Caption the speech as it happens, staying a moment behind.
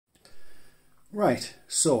Right,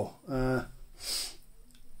 so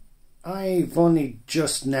I've only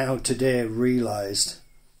just now today realised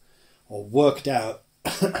or worked out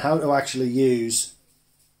how to actually use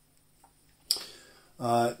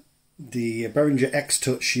the Behringer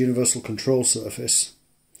X-Touch Universal Control Surface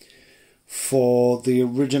for the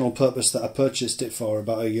original purpose that I purchased it for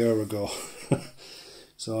about a year ago.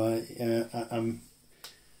 So I'm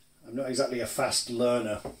not exactly a fast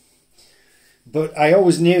learner, but I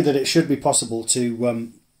always knew that it should be possible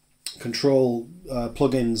to control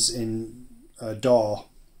plugins in DAW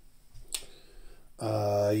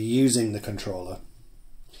using the controller.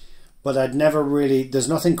 But I'd never really, there's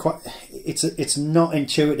nothing quite, it's not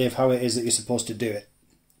intuitive how it is that you're supposed to do it.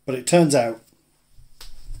 But it turns out,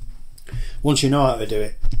 once you know how to do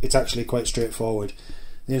it, it's actually quite straightforward.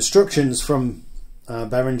 The instructions from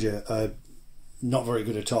Behringer are not very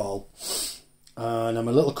good at all. And I'm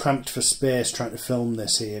a little cramped for space trying to film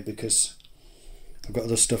this here because I've got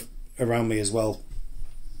other stuff around me as well.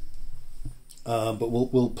 But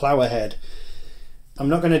we'll plow ahead. I'm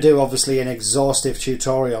not going to do obviously an exhaustive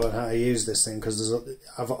tutorial on how to use this thing because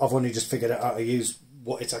I've only just figured out how to use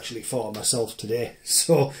what it's actually for myself today.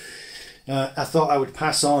 So I thought I would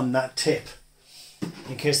pass on that tip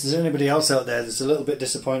in case there's anybody else out there that's a little bit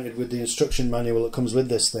disappointed with the instruction manual that comes with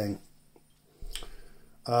this thing.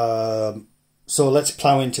 So let's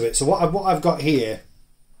plow into it. So what I've got here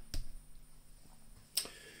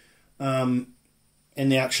in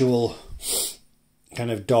the actual kind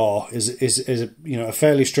of DAW is a, you know, a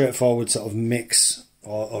fairly straightforward sort of mix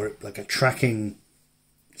or like a tracking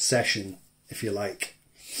session, if you like,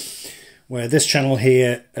 where this channel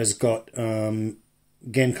here has got gain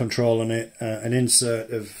control on it, an insert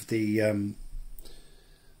of the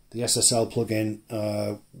SSL plugin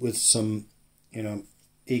with some, you know,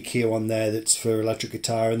 EQ on there that's for electric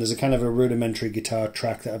guitar, and there's a kind of a rudimentary guitar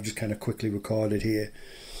track that I've just kind of quickly recorded here.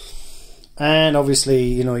 And obviously,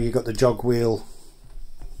 you know, you've got the jog wheel,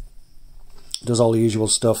 does all the usual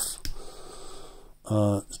stuff.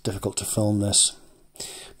 It's difficult to film this,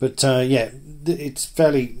 but yeah, it's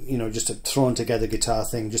fairly, you know, just a thrown together guitar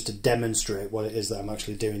thing just to demonstrate what it is that I'm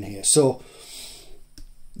actually doing here. So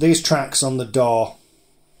these tracks on the DAW,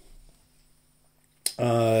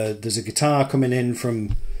 there's a guitar coming in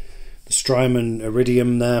from the Strymon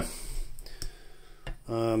Iridium there,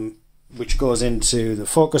 which goes into the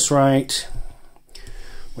Focusrite,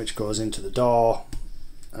 which goes into the DAW,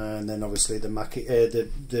 and then obviously the Mackie,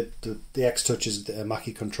 the X-Touch is the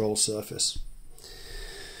Mackie control surface.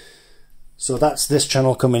 So that's this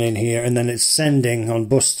channel coming in here, and then it's sending on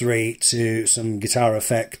bus 3 to some guitar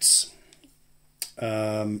effects,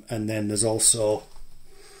 and then there's also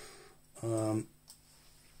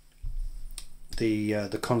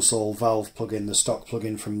the console valve plugin, the stock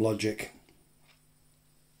plugin from Logic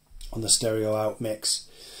on the stereo out mix.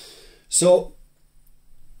 So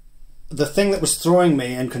the thing that was throwing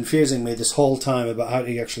me and confusing me this whole time about how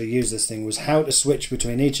to actually use this thing was how to switch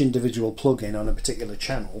between each individual plugin on a particular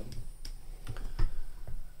channel.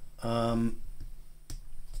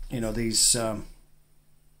 You know, these when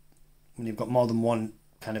you've got more than one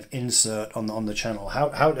kind of insert on the channel,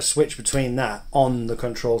 how to switch between that on the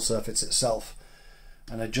control surface itself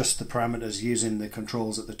and adjust the parameters using the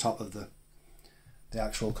controls at the top of the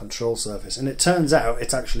actual control surface. And it turns out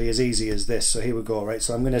it's actually as easy as this. So here we go, right?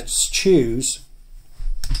 So I'm going to choose,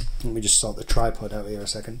 let me just sort the tripod out here a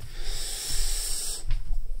second.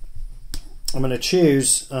 I'm going to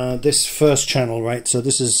choose this first channel, right? So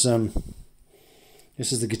this is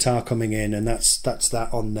the guitar coming in, and that's that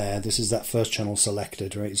on there. This is that first channel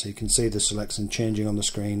selected, right? So you can see the selection changing on the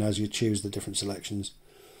screen as you choose the different selections.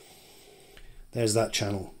 There's that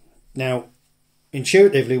channel. Now,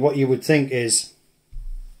 intuitively, what you would think is,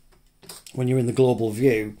 when you're in the global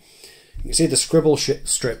view, you can see the scribble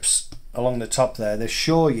strips along the top there. They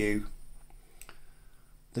show you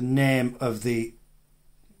the name of the,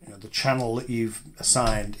 you know, the channel that you've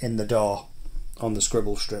assigned in the DAW on the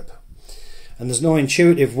scribble strip. And there's no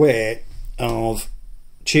intuitive way of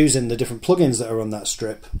choosing the different plugins that are on that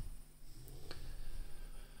strip.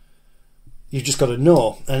 You've just got to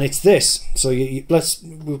know, and it's this. So we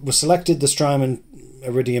selected the Strymon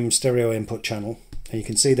Iridium stereo input channel, and you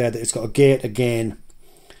can see there that it's got a gate, a gain,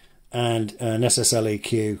 and an SSL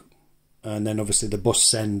EQ, and then obviously the bus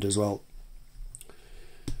send as well.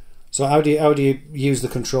 So how do you use the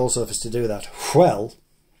control surface to do that? Well,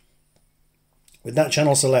 with that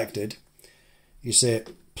channel selected, you say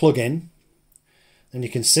plug in, and you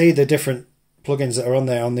can see the different plugins that are on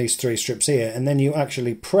there on these 3 strips here, and then you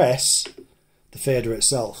actually press the fader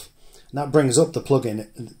itself, and that brings up the plugin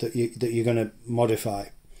that you're going to modify.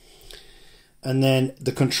 And then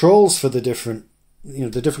the controls for the different,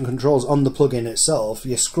 the different controls on the plugin itself,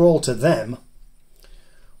 you scroll to them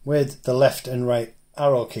with the left and right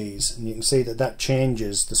arrow keys, and you can see that that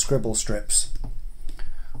changes the scribble strips.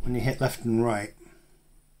 When you hit left and right,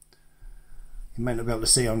 you might not be able to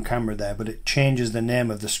see on camera there, but it changes the name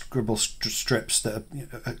of the scribble strips that are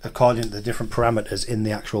according to the different parameters in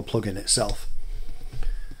the actual plugin itself.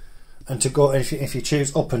 And to go, if you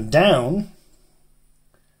choose up and down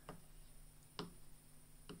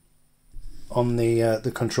on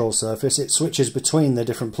the control surface, it switches between the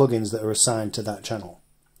different plugins that are assigned to that channel.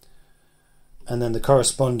 And then the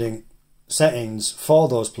corresponding settings for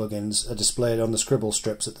those plugins are displayed on the scribble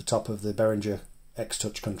strips at the top of the Behringer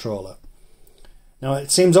X-Touch controller. Now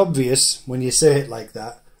it seems obvious when you say it like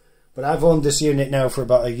that, but I've owned this unit now for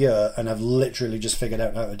about a year and I've literally just figured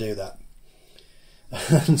out how to do that.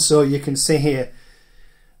 And so you can see here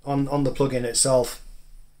on the plugin itself,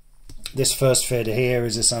 this first fader here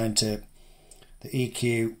is assigned to the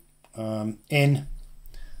EQ in.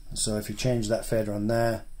 So if you change that fader on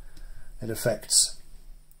there, it affects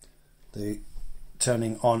the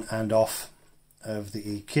turning on and off of the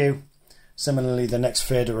EQ. Similarly, the next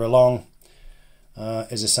fader along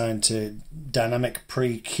is assigned to dynamic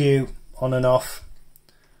pre-Q on and off.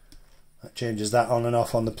 That changes that on and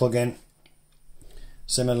off on the plugin.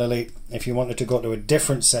 Similarly, if you wanted to go to a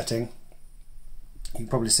different setting, you can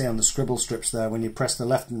probably see on the scribble strips there, when you press the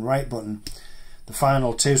left and right button, the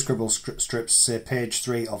final two scribble strips say page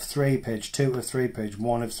 3 of 3, page 2 of 3, page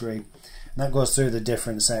 1 of 3. And that goes through the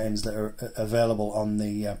different settings that are available on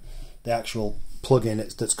the actual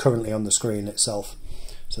plugin that's currently on the screen itself.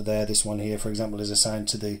 So there, this one here, for example, is assigned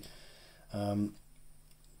to the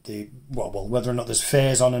whether or not there's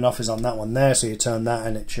phase on and off is on that one there. So you turn that,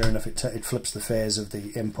 and sure enough, it flips the phase of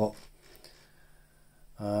the input.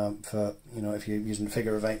 For if you're using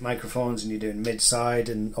figure of 8 microphones and you're doing mid-side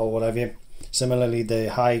or what have you. Similarly, the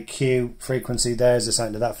high Q frequency there is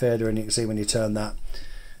assigned to that fader, and you can see when you turn that,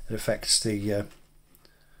 it affects the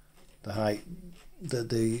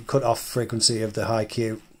cut-off frequency of the high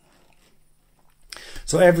Q.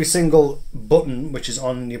 So every single button which is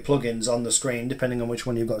on your plugins on the screen, depending on which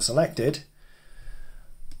one you've got selected,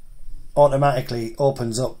 automatically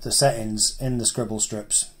opens up the settings in the scribble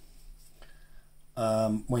strips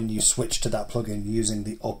when you switch to that plugin using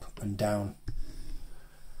the up and down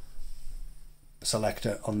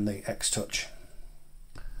selector on the X-Touch.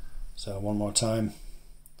 So one more time.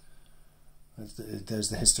 There's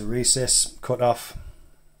the hysteresis cut-off.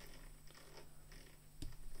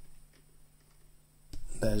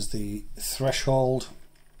 There's the threshold.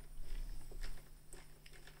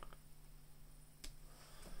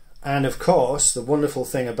 And of course, the wonderful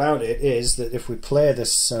thing about it is that if we play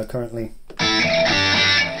this currently,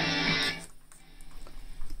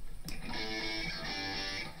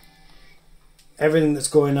 everything that's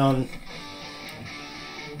going on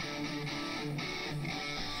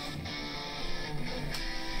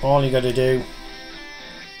all you got to do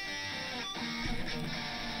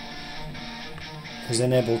is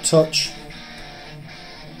enable touch,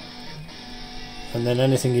 and then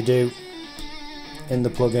anything you do in the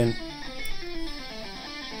plugin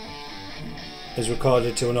is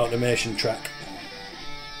recorded to an automation track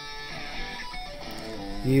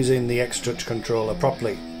using the X-Touch controller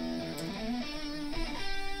properly.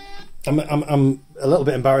 I'm a little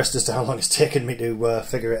bit embarrassed as to how long it's taken me to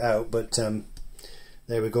figure it out, but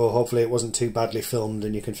there we go. Hopefully it wasn't too badly filmed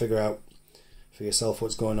and you can figure out for yourself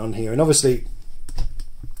what's going on here. And obviously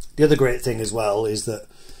the other great thing as well is that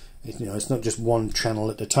it's not just one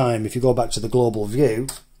channel at a time. If you go back to the global view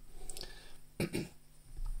and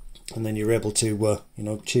then you're able to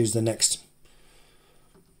choose the next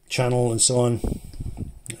channel and so on.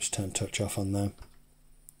 Let's turn touch off on there.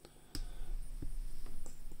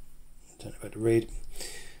 Don't know how to read.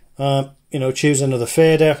 Choose another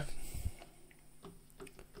fader.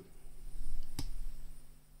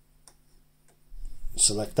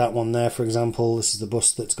 Select that one there, for example. This is the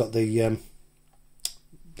bus that's got the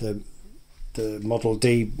Model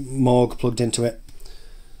D Moog plugged into it.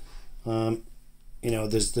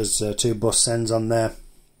 There's 2 bus sends on there.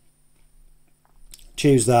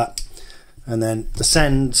 Choose that, and then the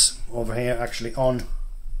sends over here actually on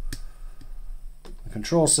the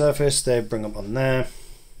control surface, they bring up on there.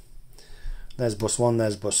 There's bus 1,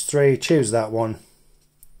 there's bus 3. Choose that one.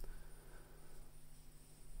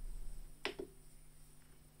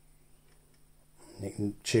 You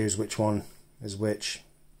can choose which one is which,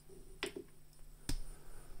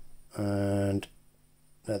 and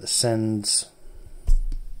they're the sends,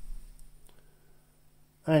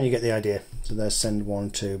 and you get the idea. So there's send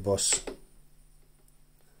 1 to bus,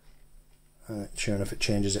 Sure enough, it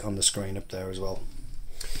changes it on the screen up there as well.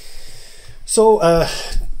 So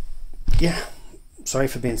yeah, sorry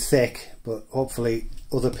for being thick, but hopefully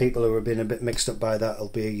other people who have been a bit mixed up by that will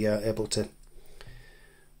be able to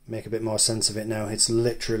make a bit more sense of it now. It's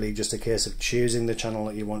literally just a case of choosing the channel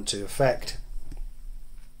that you want to affect.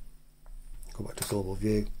 Go back to global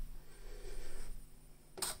view.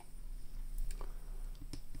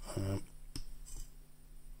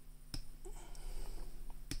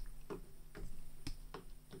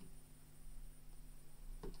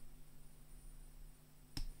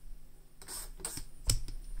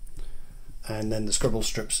 And then the scribble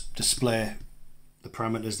strips display the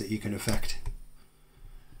parameters that you can affect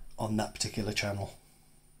on that particular channel.